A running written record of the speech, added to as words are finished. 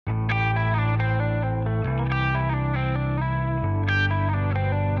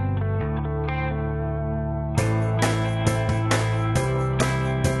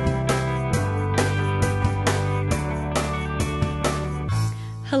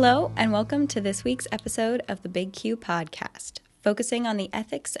Hello, and welcome to this week's episode of the Big Q podcast, focusing on the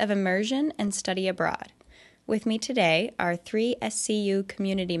ethics of immersion and study abroad. With me today are 3 SCU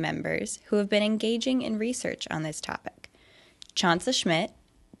community members who have been engaging in research on this topic: Chonsa Schmidt,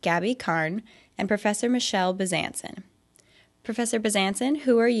 Gabby, Carne, and Professor Michelle Bezanson. Professor Bezanson,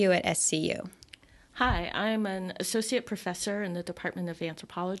 who are you at SCU? Hi, I'm an associate professor in the Department of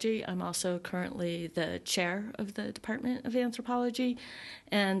Anthropology. I'm also currently the chair of the Department of Anthropology,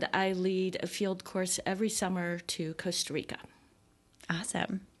 and I lead a field course every summer to Costa Rica.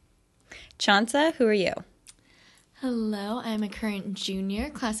 Awesome. Chonsa, who are you? Hello, I'm a current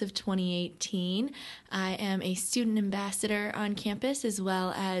junior, class of 2018. I am a student ambassador on campus as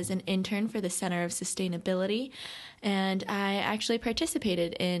well as an intern for the Center of Sustainability. And I actually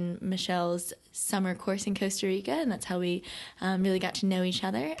participated in Michelle's summer course in Costa Rica, and that's how we really got to know each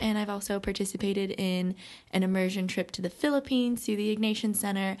other. And I've also participated in an immersion trip to the Philippines through the Ignatian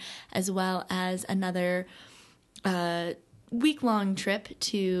Center, as well as another week-long trip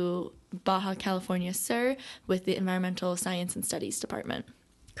to Baja California Sur with the Environmental Science and Studies Department.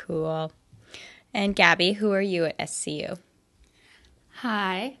 Cool. And Gabby, who are you at SCU?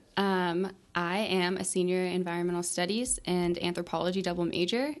 Hi, I am a senior environmental studies and anthropology double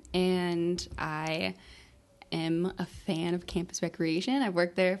major, and I am a fan of campus recreation. I've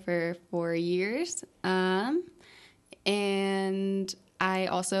worked there for 4 years, and I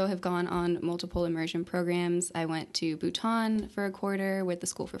also have gone on multiple immersion programs. I went to Bhutan for a quarter with the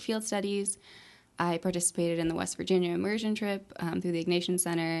School for Field Studies. I participated in the West Virginia immersion trip through the Ignatian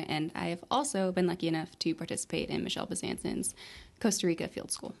Center, and I have also been lucky enough to participate in Michelle Bezanson's Costa Rica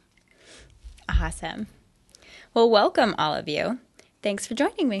Field School. Awesome. Well, welcome all of you. Thanks for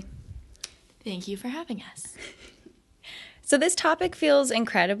joining me. Thank you for having us. So this topic feels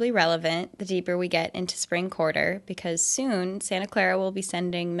incredibly relevant the deeper we get into spring quarter, because soon Santa Clara will be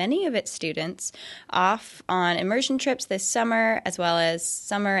sending many of its students off on immersion trips this summer, as well as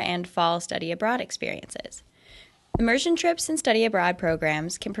summer and fall study abroad experiences. Immersion trips and study abroad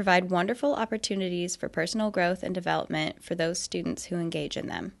programs can provide wonderful opportunities for personal growth and development for those students who engage in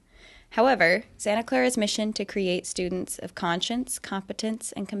them. However, Santa Clara's mission to create students of conscience,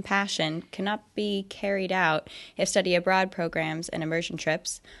 competence, and compassion cannot be carried out if study abroad programs and immersion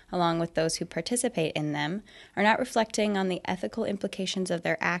trips, along with those who participate in them, are not reflecting on the ethical implications of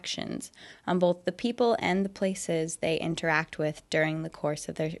their actions on both the people and the places they interact with during the course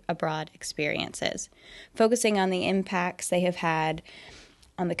of their abroad experiences, focusing on the impacts they have had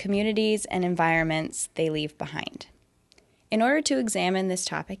on the communities and environments they leave behind. In order to examine this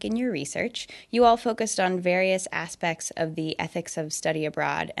topic in your research, you all focused on various aspects of the ethics of study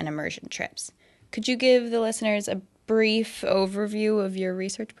abroad and immersion trips. Could you give the listeners a brief overview of your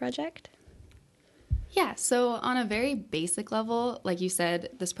research project? Yeah, so on a very basic level, like you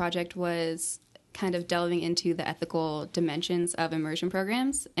said, this project was kind of delving into the ethical dimensions of immersion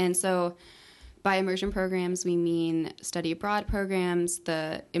programs. And so by immersion programs, we mean study abroad programs,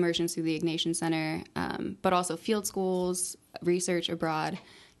 the immersions through the Ignatian Center, but also field schools, research abroad,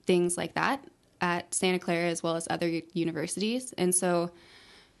 things like that at Santa Clara as well as other universities. And so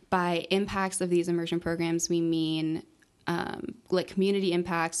by impacts of these immersion programs, we mean like community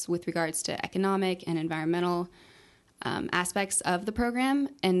impacts with regards to economic and environmental aspects of the program.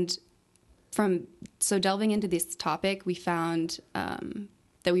 And so delving into this topic, we found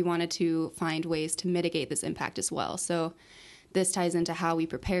that we wanted to find ways to mitigate this impact as well. So this ties into how we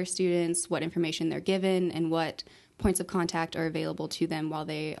prepare students, what information they're given, and what points of contact are available to them while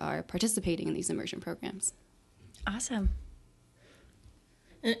they are participating in these immersion programs. Awesome.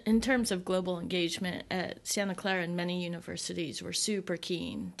 In terms of global engagement at Santa Clara and many universities, we're super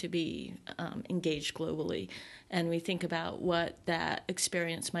keen to be engaged globally. And we think about what that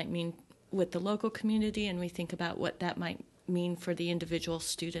experience might mean with the local community, and we think about what that might mean for the individual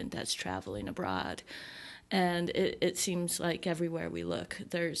student that's traveling abroad. And it seems like everywhere we look,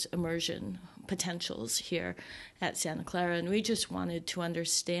 there's immersion potentials here at Santa Clara. And we just wanted to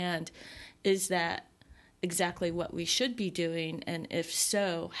understand, is that exactly what we should be doing? And if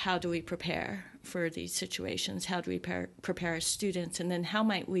so, how do we prepare for these situations? How do we prepare our students? And then how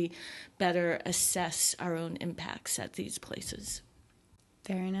might we better assess our own impacts at these places?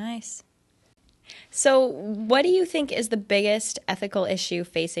 Very nice. So what do you think is the biggest ethical issue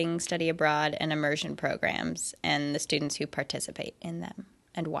facing study abroad and immersion programs and the students who participate in them,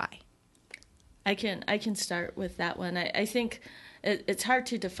 and why? I can start with that one. I think it's hard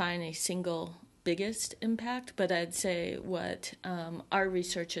to define a single biggest impact, but I'd say what our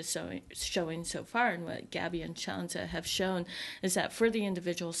research is showing so far, and what Gabby and Chonsa have shown, is that for the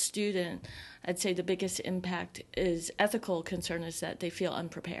individual student, I'd say the biggest impact is ethical concern, is that they feel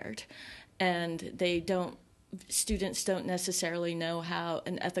unprepared, and students don't necessarily know how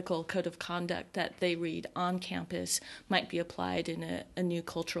an ethical code of conduct that they read on campus might be applied in a new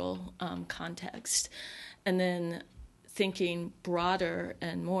cultural context. And then thinking broader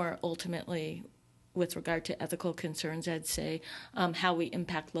and more ultimately with regard to ethical concerns, I'd say how we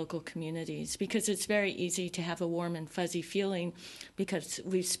impact local communities, because it's very easy to have a warm and fuzzy feeling because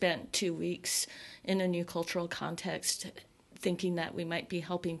we've spent 2 weeks in a new cultural context thinking that we might be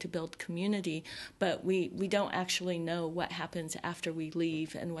helping to build community, but we don't actually know what happens after we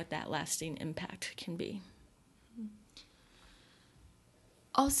leave and what that lasting impact can be.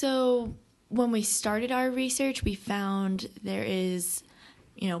 Also, when we started our research, we found there is,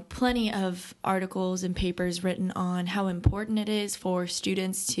 plenty of articles and papers written on how important it is for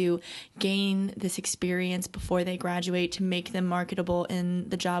students to gain this experience before they graduate to make them marketable in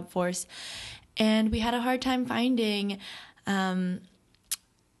the job force. And we had a hard time finding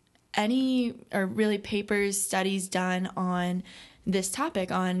studies done on this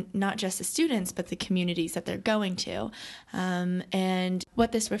topic, on not just the students, but the communities that they're going to. And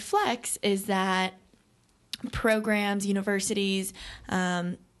what this reflects is that programs, universities,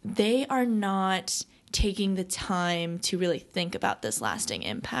 they are not taking the time to really think about this lasting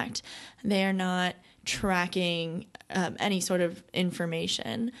impact. They are not tracking any sort of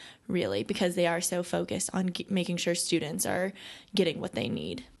information, really, because they are so focused on making sure students are getting what they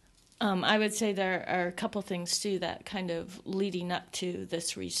need. I would say there are a couple things, too, that kind of leading up to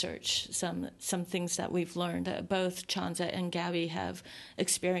this research, some things that we've learned. Both Chonsa and Gabby have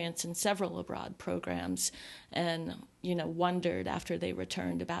experience in several abroad programs and, wondered after they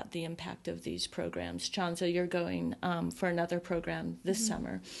returned about the impact of these programs. Chonsa, you're going for another program this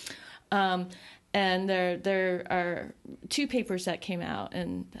summer. And there are 2 papers that came out,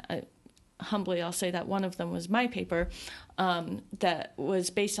 and humbly I'll say that one of them was my paper, that was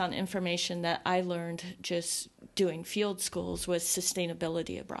based on information that I learned just doing field schools with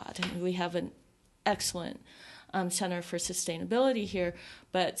sustainability abroad. And we have an excellent Center for Sustainability here,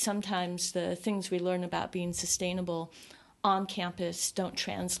 but sometimes the things we learn about being sustainable on campus don't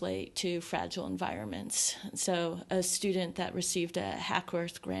translate to fragile environments. So a student that received a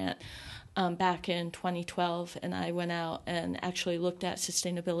Hackworth grant back in 2012, and I went out and actually looked at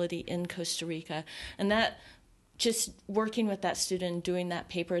sustainability in Costa Rica. And that, just working with that student, doing that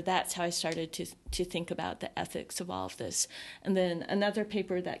paper, that's how I started to think about the ethics of all of this. And then another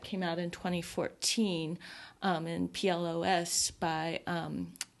paper that came out in 2014 in PLOS by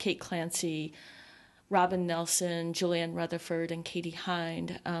Kate Clancy, Robin Nelson, Julianne Rutherford, and Katie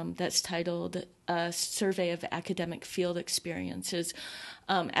Hind, that's titled A Survey of Academic Field Experiences,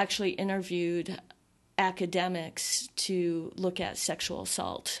 actually interviewed academics to look at sexual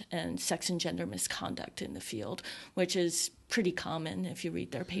assault and sex and gender misconduct in the field, which is pretty common if you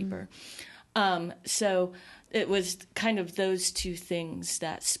read their paper. So it was kind of those 2 things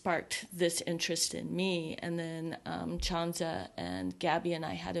that sparked this interest in me. And then Chonsa and Gabby and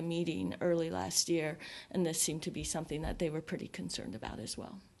I had a meeting early last year, and this seemed to be something that they were pretty concerned about as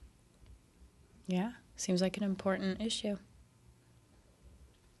well. Yeah, seems like an important issue.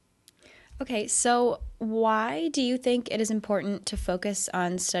 Okay, so why do you think it is important to focus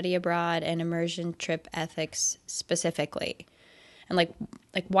on study abroad and immersion trip ethics specifically? And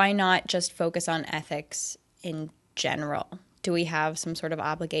why not just focus on ethics in general? Do we have some sort of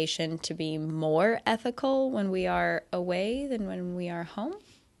obligation to be more ethical when we are away than when we are home?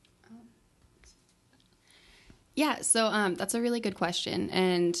 Yeah, so that's a really good question.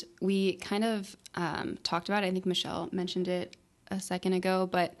 And we kind of talked about it. I think Michelle mentioned it a second ago,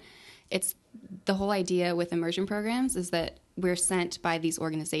 but it's the whole idea with immersion programs is that we're sent by these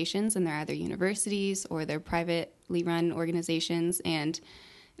organizations, and they're either universities or they're privately run organizations, and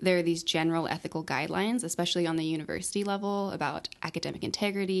there are these general ethical guidelines, especially on the university level, about academic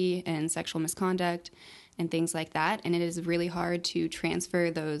integrity and sexual misconduct and things like that. And it is really hard to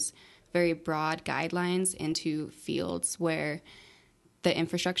transfer those very broad guidelines into fields where the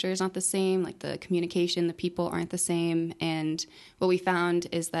infrastructure is not the same, like the communication, the people aren't the same. And what we found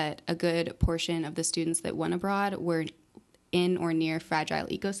is that a good portion of the students that went abroad were in or near fragile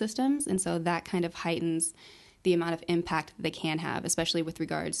ecosystems. And so that kind of heightens the amount of impact that they can have, especially with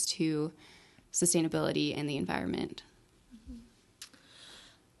regards to sustainability and the environment.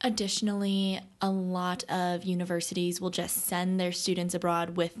 Additionally, a lot of universities will just send their students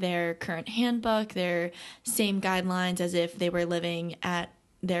abroad with their current handbook, their same guidelines as if they were living at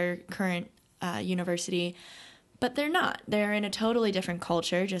their current university. But they're not. They're in a totally different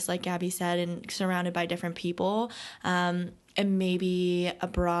culture, just like Gabby said, and surrounded by different people. And maybe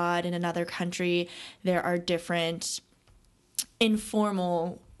abroad in another country, there are different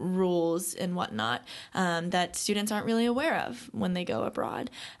informal rules and whatnot that students aren't really aware of when they go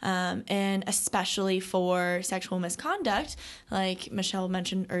abroad. And especially for sexual misconduct, like Michelle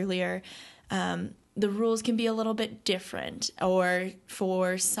mentioned earlier, the rules can be a little bit different. Or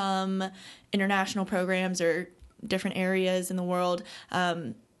for some international programs or different areas in the world,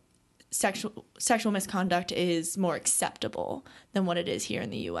 sexual misconduct is more acceptable than what it is here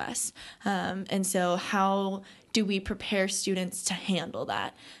in the U.S. And so how do we prepare students to handle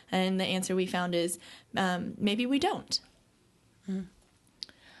that? And the answer we found is maybe we don't.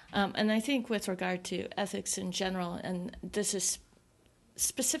 And I think with regard to ethics in general, and this is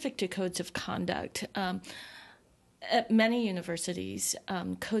specific to codes of conduct, at many universities,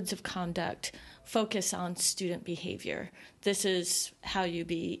 codes of conduct focus on student behavior. This is how you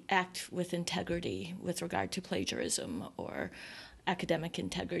act with integrity with regard to plagiarism or academic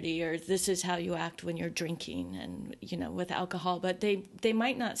integrity, or this is how you act when you're drinking and, with alcohol. But they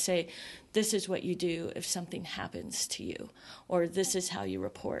might not say, this is what you do if something happens to you, or this is how you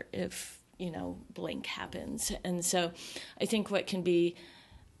report if, blank happens. And so I think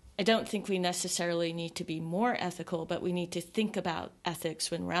I don't think we necessarily need to be more ethical, but we need to think about ethics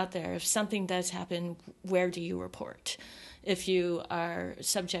when we're out there. If something does happen, where do you report? If you are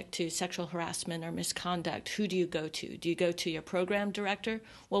subject to sexual harassment or misconduct, who do you go to? Do you go to your program director?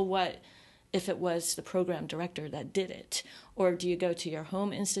 Well, what if it was the program director that did it? Or do you go to your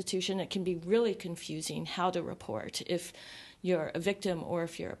home institution? It can be really confusing how to report if you're a victim or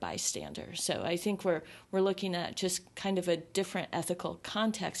if you're a bystander. So I think we're looking at just kind of a different ethical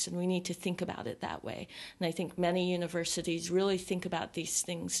context, and we need to think about it that way. And I think many universities really think about these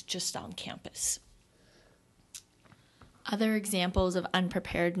things just on campus. Other examples of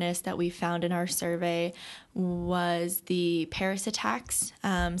unpreparedness that we found in our survey was the Paris attacks.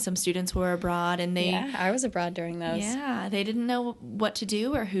 Some students were abroad and I was abroad during those. Yeah, they didn't know what to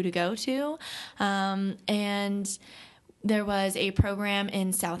do or who to go to. And there was a program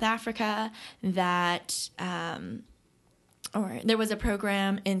in South Africa that, there was a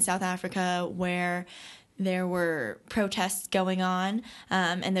program in South Africa where there were protests going on,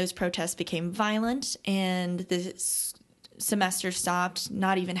 and those protests became violent, and the semester stopped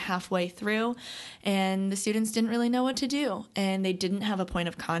not even halfway through, and the students didn't really know what to do, and they didn't have a point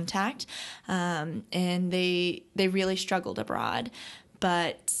of contact, and they really struggled abroad.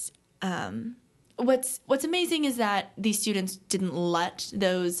 But what's amazing is that these students didn't let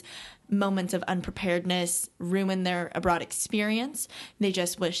those moments of unpreparedness ruin their abroad experience. They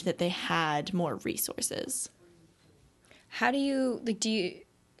just wish that they had more resources. How do you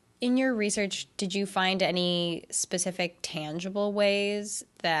in your research, did you find any specific tangible ways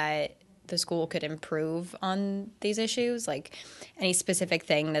that the school could improve on these issues? Like any specific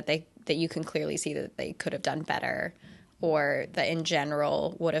thing that you can clearly see that they could have done better, or that in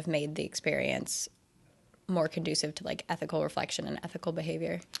general would have made the experience more conducive to like ethical reflection and ethical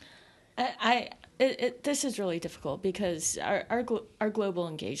behavior? This is really difficult because our global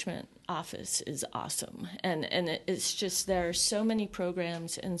engagement office is awesome, and it's just there are so many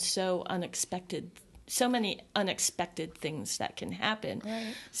programs and so many unexpected things that can happen.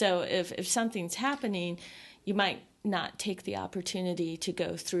 Right. So if something's happening, you might not take the opportunity to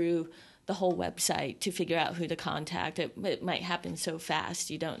go through the whole website to figure out who to contact. It might happen so fast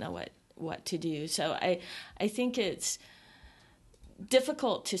you don't know what to do. So I think it's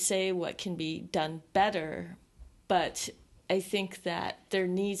difficult to say what can be done better, but I think that there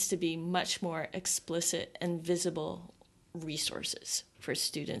needs to be much more explicit and visible resources for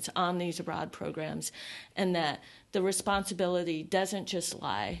students on these abroad programs, and that the responsibility doesn't just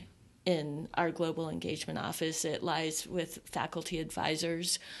lie in our global engagement office. It lies with faculty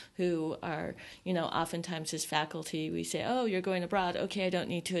advisors who are, oftentimes as faculty, we say, oh, you're going abroad. Okay, I don't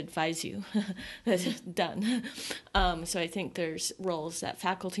need to advise you. That's done. So I think there's roles that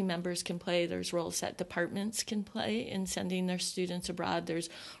faculty members can play. There's roles that departments can play in sending their students abroad. There's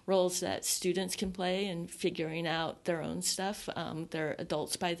roles that students can play in figuring out their own stuff. They're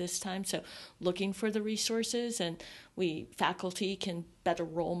adults by this time, so looking for the resources, and faculty can better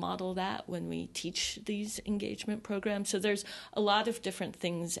role model that when we teach these engagement programs. So there's a lot of different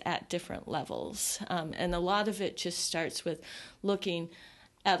things at different levels. And a lot of it just starts with looking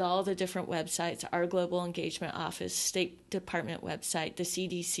at all the different websites, our Global Engagement Office, State Department website, the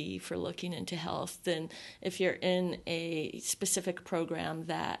CDC for looking into health. Then if you're in a specific program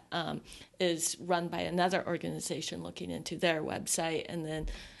that is run by another organization, looking into their website, and then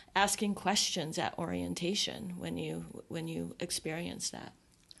asking questions at orientation when you experience that.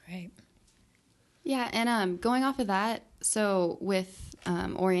 Right. Yeah, and going off of that, so with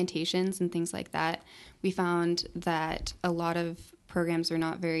orientations and things like that, we found that a lot of programs are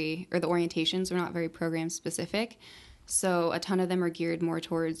not very, or the orientations are not very program specific. So a ton of them are geared more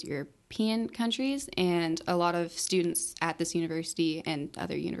towards European countries, and a lot of students at this university and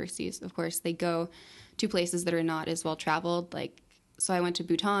other universities, of course, they go to places that are not as well traveled. Like, so I went to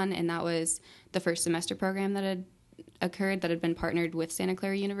Bhutan, and that was the first semester program that had occurred that had been partnered with Santa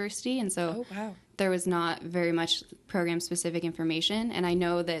Clara University, and so there was not very much program-specific information, and I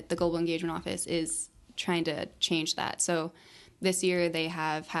know that the Global Engagement Office is trying to change that. So this year they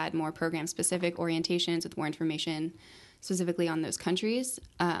have had more program-specific orientations with more information specifically on those countries,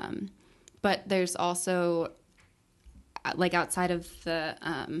 but there's also, like outside of the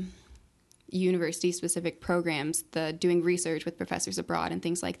university-specific programs, the doing research with professors abroad and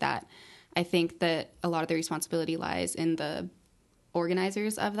things like that, I think that a lot of the responsibility lies in the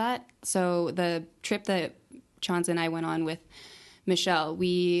organizers of that. So the trip that Chonsa and I went on with Michelle,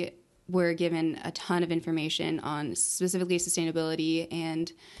 we were given a ton of information on specifically sustainability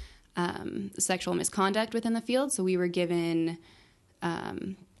and sexual misconduct within the field. So we were given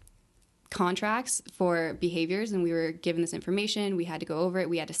contracts for behaviors, and we were given this information. We had to go over it,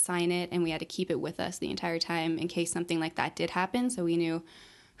 we had to sign it, and we had to keep it with us the entire time in case something like that did happen. So we knew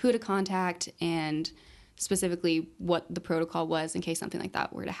who to contact and specifically what the protocol was in case something like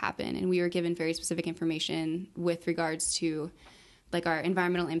that were to happen. And we were given very specific information with regards to like our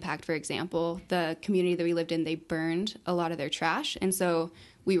environmental impact. For example, the community that we lived in, they burned a lot of their trash. And so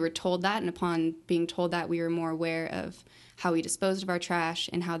we were told that, and upon being told that, we were more aware of how we disposed of our trash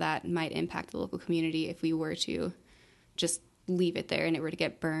and how that might impact the local community if we were to just leave it there and it were to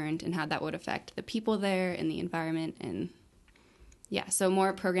get burned, and how that would affect the people there and the environment. And yeah, so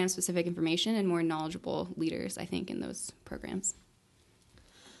more program-specific information and more knowledgeable leaders, I think, in those programs.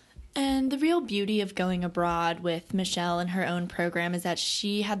 And the real beauty of going abroad with Michelle and her own program is that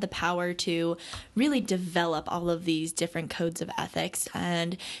she had the power to really develop all of these different codes of ethics.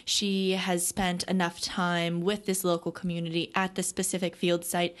 And she has spent enough time with this local community at the specific field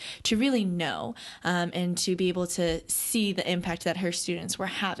site to really know and to be able to see the impact that her students were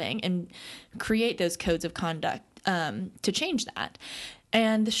having and create those codes of conduct to change that.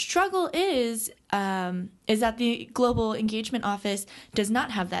 And the struggle is that the Global Engagement Office does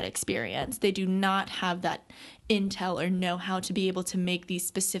not have that experience. They do not have that intel or know how to be able to make these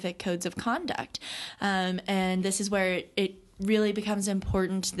specific codes of conduct. And this is where it really becomes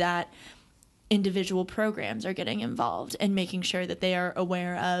important that individual programs are getting involved and making sure that they are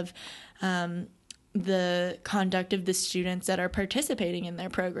aware of the conduct of the students that are participating in their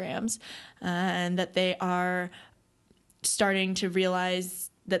programs, and that they are starting to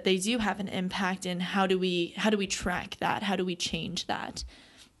realize that they do have an impact, and how do we track that? How do we change that?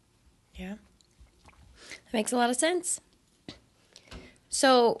 Yeah. That makes a lot of sense.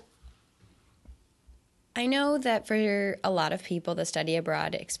 So I know that for a lot of people, the study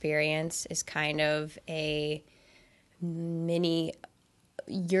abroad experience is kind of a mini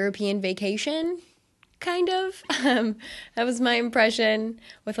European vacation, kind of. That was my impression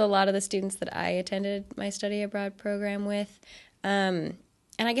with a lot of the students that I attended my study abroad program with. And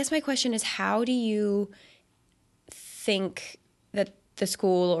I guess my question is, how do you think that the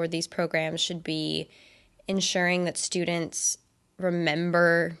school or these programs should be ensuring that students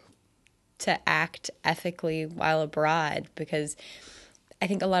remember to act ethically while abroad? Because I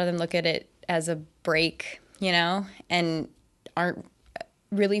think a lot of them look at it as a break, and aren't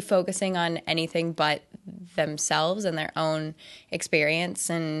really focusing on anything but themselves and their own experience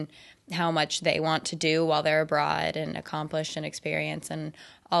and how much they want to do while they're abroad and accomplish and experience and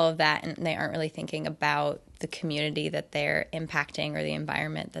all of that. And they aren't really thinking about the community that they're impacting or the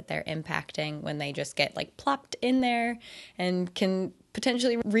environment that they're impacting when they just get like plopped in there and can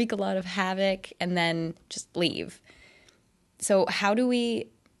potentially wreak a lot of havoc and then just leave. So how do we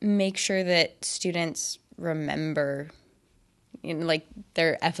make sure that students remember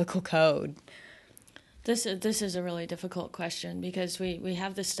their ethical code? This is a really difficult question because we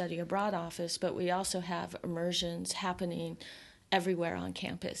have the study abroad office, but we also have immersions happening everywhere on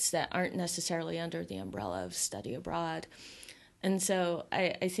campus that aren't necessarily under the umbrella of study abroad. And so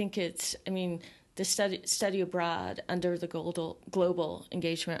I think the study abroad under the Global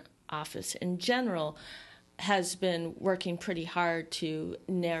Engagement Office in general has been working pretty hard to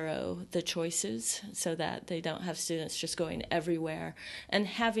narrow the choices so that they don't have students just going everywhere, and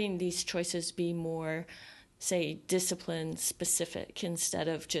having these choices be more say, discipline specific instead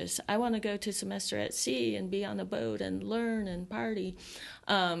of just, I want to go to semester at sea and be on a boat and learn and party.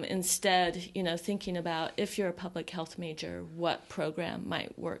 Instead, thinking about, if you're a public health major, what program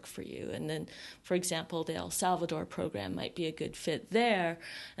might work for you. And then, for example, the El Salvador program might be a good fit there.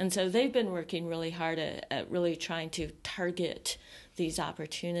 And so they've been working really hard at really trying to target these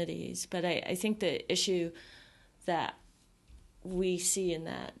opportunities. But I think the issue that we see in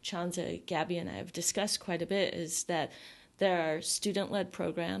that Chonsa, Gabby, and I have discussed quite a bit is that there are student-led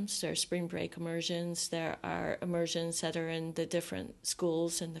programs, there are spring break immersions, there are immersions that are in the different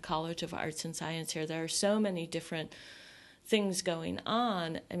schools in the College of Arts and Science here. There are so many different things going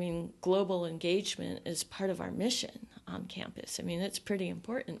on. I mean, global engagement is part of our mission on campus. I mean, it's pretty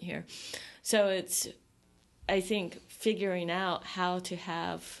important here. So it's, I think, figuring out how to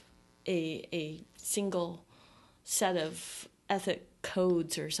have a single set of ethic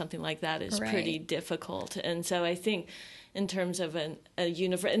codes or something like that is pretty difficult. And so I think in terms of a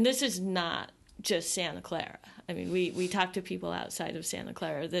universe, and this is not just Santa Clara. I mean, we talk to people outside of Santa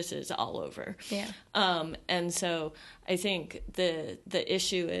Clara. This is all over. Yeah. And so I think the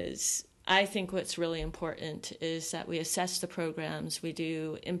issue is, I think what's really important is that we assess the programs, we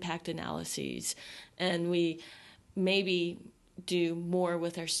do impact analyses, and we maybe do more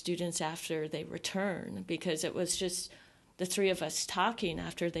with our students after they return, because it was just the three of us talking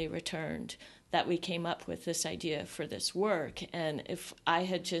after they returned that we came up with this idea for this work. And if I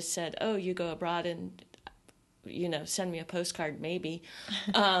had just said, oh, you go abroad and, send me a postcard, maybe,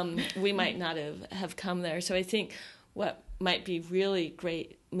 we might not have come there. So I think what might be really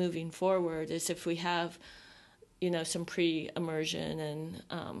great moving forward is if we have, some pre-immersion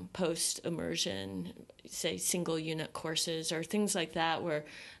and post-immersion, say single unit courses or things like that, where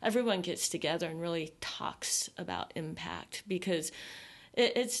everyone gets together and really talks about impact, because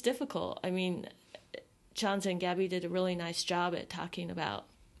it's difficult. I mean, Chonsa and Gabby did a really nice job at talking about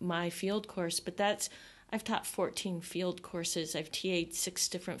my field course, but I've taught 14 field courses. I've TA'd 6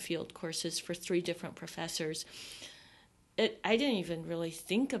 different field courses for 3 different professors. I didn't even really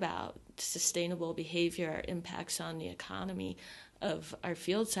think about sustainable behavior impacts on the economy of our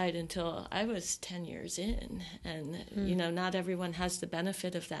field site until I was 10 years in. And, not everyone has the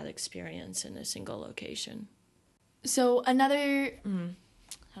benefit of that experience in a single location. So another,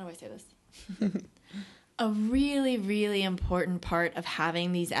 how do I say this? A really, really important part of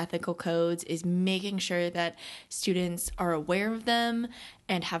having these ethical codes is making sure that students are aware of them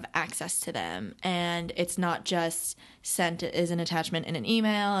and have access to them. And it's not just sent as an attachment in an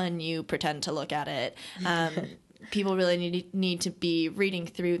email and you pretend to look at it. People really need to be reading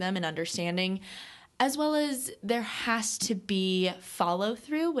through them and understanding, as well as there has to be follow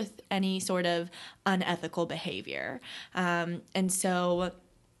through with any sort of unethical behavior. And so,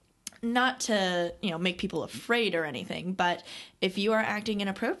 not to, make people afraid or anything, but if you are acting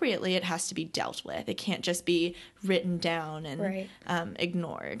inappropriately, it has to be dealt with. It can't just be written down and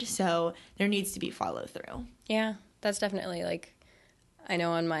ignored. So there needs to be follow through. Yeah, that's definitely, I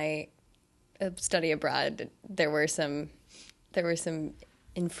know on my study abroad, there were some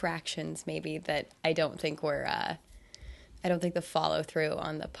infractions maybe that I don't think were, I don't think the follow through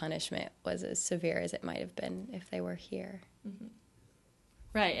on the punishment was as severe as it might have been if they were here. Mm-hmm.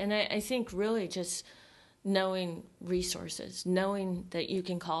 Right, and I think really just knowing resources, knowing that you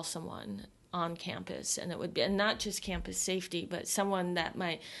can call someone on campus, and it would be, and not just campus safety, but someone that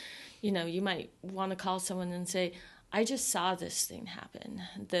might, you might want to call someone and say, I just saw this thing happen.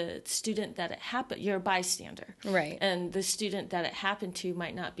 The student that it happened, you're a bystander. Right. And the student that it happened to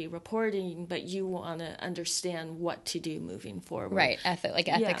might not be reporting, but you want to understand what to do moving forward. Right,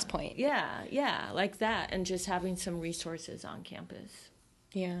 ethics point. Yeah, like that, and just having some resources on campus.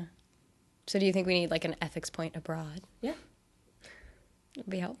 Yeah. So do you think we need an ethics point abroad? Yeah. It'd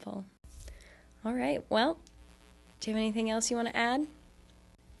be helpful. All right. Well, do you have anything else you want to add?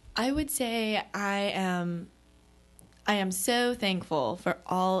 I would say I am so thankful for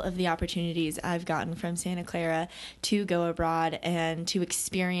all of the opportunities I've gotten from Santa Clara to go abroad and to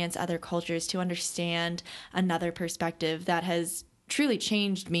experience other cultures, to understand another perspective that has truly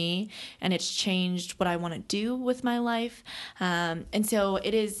changed me, and it's changed what I want to do with my life. And so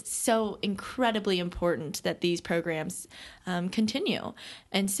it is so incredibly important that these programs continue.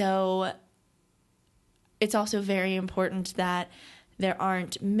 And so it's also very important that there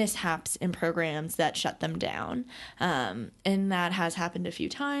aren't mishaps in programs that shut them down. And that has happened a few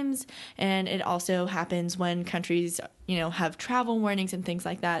times. And it also happens when countries, have travel warnings and things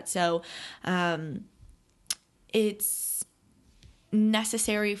like that. So it's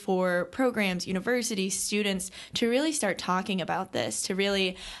necessary for programs, universities, students to really start talking about this, to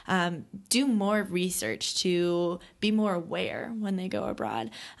really do more research, to be more aware when they go abroad.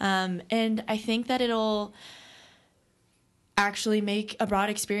 And I think that it'll actually make abroad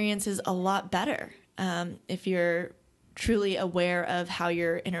experiences a lot better if you're truly aware of how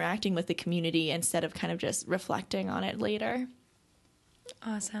you're interacting with the community instead of kind of just reflecting on it later.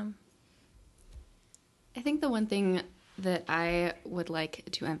 Awesome. I think the one thing that I would like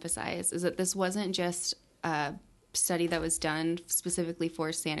to emphasize is that this wasn't just a study that was done specifically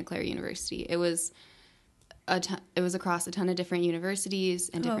for Santa Clara University. It was across a ton of different universities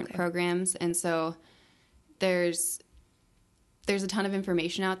and different programs, and so there's a ton of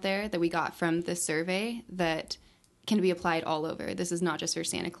information out there that we got from this survey that can be applied all over. This is not just for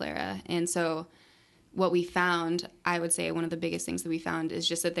Santa Clara. And so what we found, I would say one of the biggest things that we found is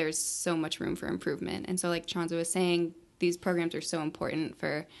just that there's so much room for improvement. And so like Chonsa was saying, these programs are so important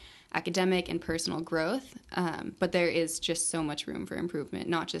for academic and personal growth, but there is just so much room for improvement,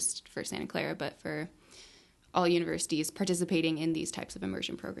 not just for Santa Clara, but for all universities participating in these types of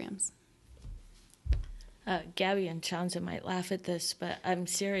immersion programs. Gabby and Chonsa might laugh at this, but I'm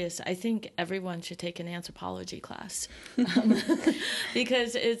serious. I think everyone should take an anthropology class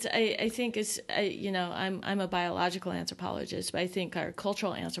because I'm a biological anthropologist, but I think our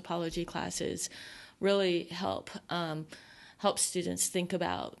cultural anthropology classes really help students think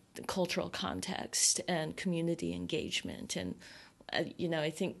about the cultural context and community engagement. And I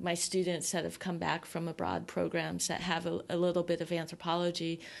think my students that have come back from abroad programs that have a little bit of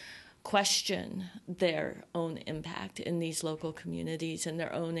anthropology question their own impact in these local communities and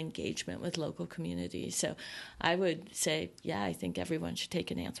their own engagement with local communities. So I would say, yeah, I think everyone should take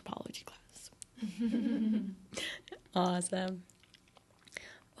an anthropology class. Awesome.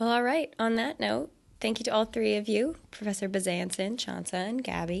 Well, all right. On that note, thank you to all three of you, Professor Bezanson, Chonsa, and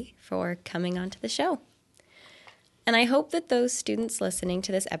Gabby, for coming onto the show. And I hope that those students listening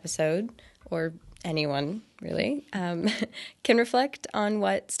to this episode, or anyone really, can reflect on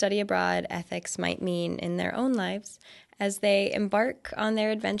what study abroad ethics might mean in their own lives as they embark on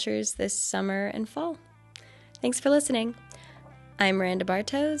their adventures this summer and fall. Thanks for listening. I'm Miranda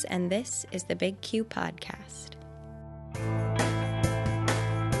Bartos, and this is the Big Q Podcast.